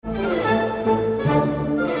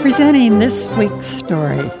Presenting this week's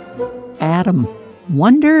story, Adam,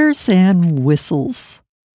 Wonders and Whistles.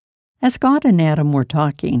 As God and Adam were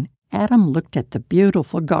talking, Adam looked at the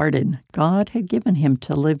beautiful garden God had given him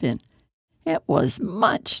to live in. It was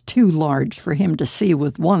much too large for him to see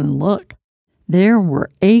with one look. There were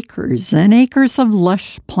acres and acres of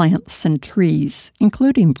lush plants and trees,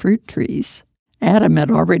 including fruit trees. Adam had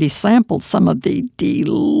already sampled some of the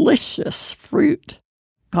delicious fruit.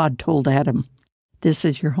 God told Adam, "This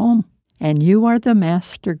is your home, and you are the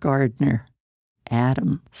master gardener."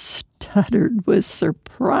 Adam stuttered with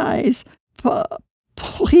surprise.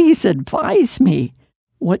 Please advise me.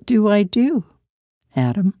 What do I do?"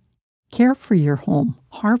 "Adam, care for your home,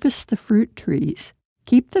 harvest the fruit trees,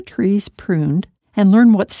 keep the trees pruned, and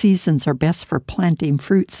learn what seasons are best for planting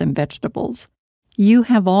fruits and vegetables. You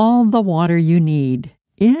have all the water you need.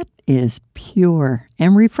 It is pure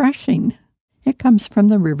and refreshing. It comes from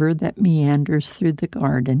the river that meanders through the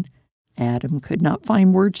garden." Adam could not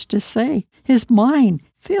find words to say, his mind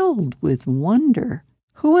filled with wonder.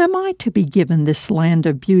 Who am I to be given this land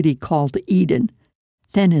of beauty called Eden?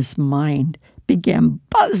 Then his mind began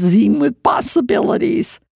buzzing with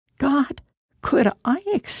possibilities. God, could I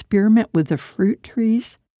experiment with the fruit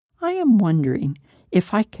trees? I am wondering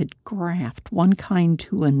if I could graft one kind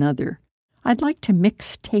to another. I'd like to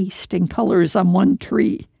mix taste and colors on one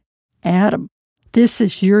tree. Adam, this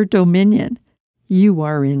is your dominion. You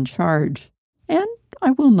are in charge, and I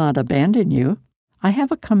will not abandon you. I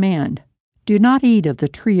have a command. Do not eat of the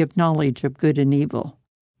tree of knowledge of good and evil.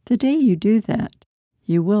 The day you do that,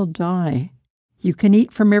 you will die. You can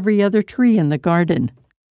eat from every other tree in the garden.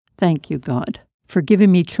 Thank you, God, for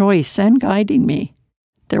giving me choice and guiding me."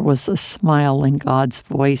 There was a smile in God's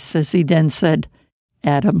voice as he then said,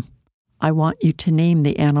 "Adam, I want you to name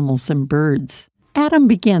the animals and birds." Adam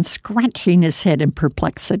began scratching his head in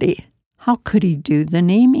perplexity. How could he do the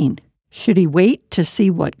naming? Should he wait to see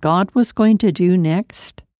what God was going to do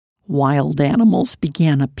next? Wild animals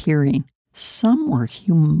began appearing. Some were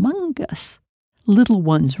humongous. Little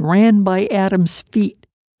ones ran by Adam's feet.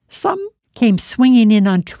 Some came swinging in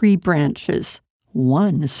on tree branches.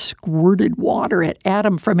 One squirted water at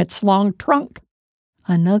Adam from its long trunk.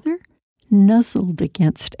 Another nuzzled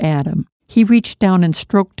against Adam. He reached down and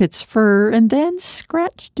stroked its fur and then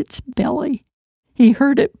scratched its belly. He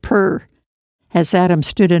heard it purr. As Adam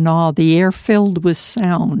stood in awe, the air filled with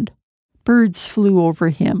sound. Birds flew over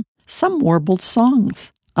him. Some warbled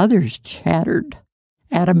songs. Others chattered.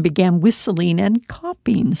 Adam began whistling and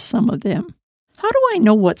copying some of them. How do I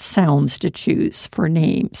know what sounds to choose for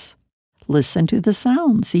names? Listen to the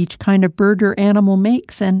sounds each kind of bird or animal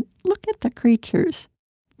makes and look at the creatures.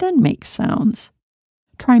 Then make sounds.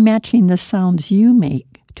 Try matching the sounds you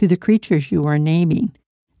make to the creatures you are naming.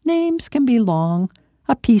 Names can be long,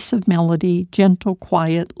 a piece of melody, gentle,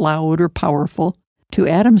 quiet, loud, or powerful. To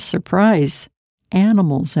Adam's surprise,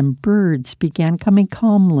 animals and birds began coming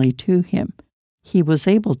calmly to him. He was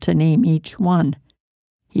able to name each one.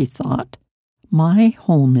 He thought, "My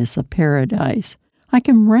home is a paradise. I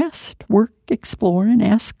can rest, work, explore, and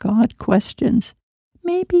ask God questions.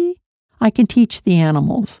 Maybe I can teach the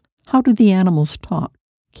animals. How do the animals talk?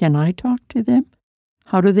 Can I talk to them?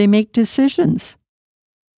 How do they make decisions?"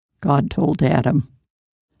 God told Adam,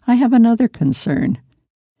 "I have another concern.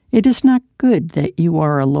 It is not good that you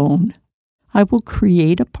are alone. I will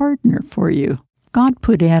create a partner for you." God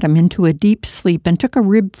put Adam into a deep sleep and took a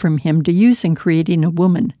rib from him to use in creating a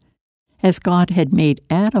woman. As God had made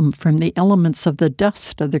Adam from the elements of the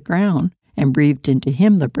dust of the ground and breathed into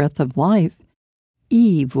him the breath of life,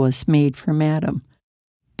 Eve was made from Adam.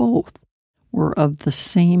 Both were of the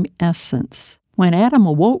same essence. When Adam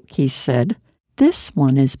awoke, he said, "This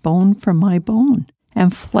one is bone from my bone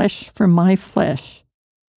and flesh from my flesh.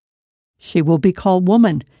 She will be called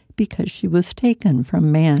woman because she was taken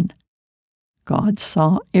from man." God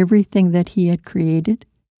saw everything that he had created,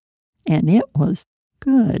 and it was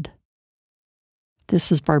good.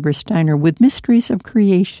 This is Barbara Steiner with Mysteries of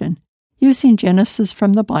Creation, using Genesis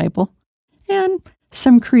from the Bible, and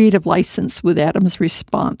some creative license with Adam's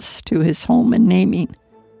response to his home and naming.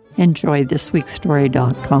 Enjoy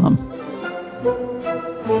thisweekstory.com.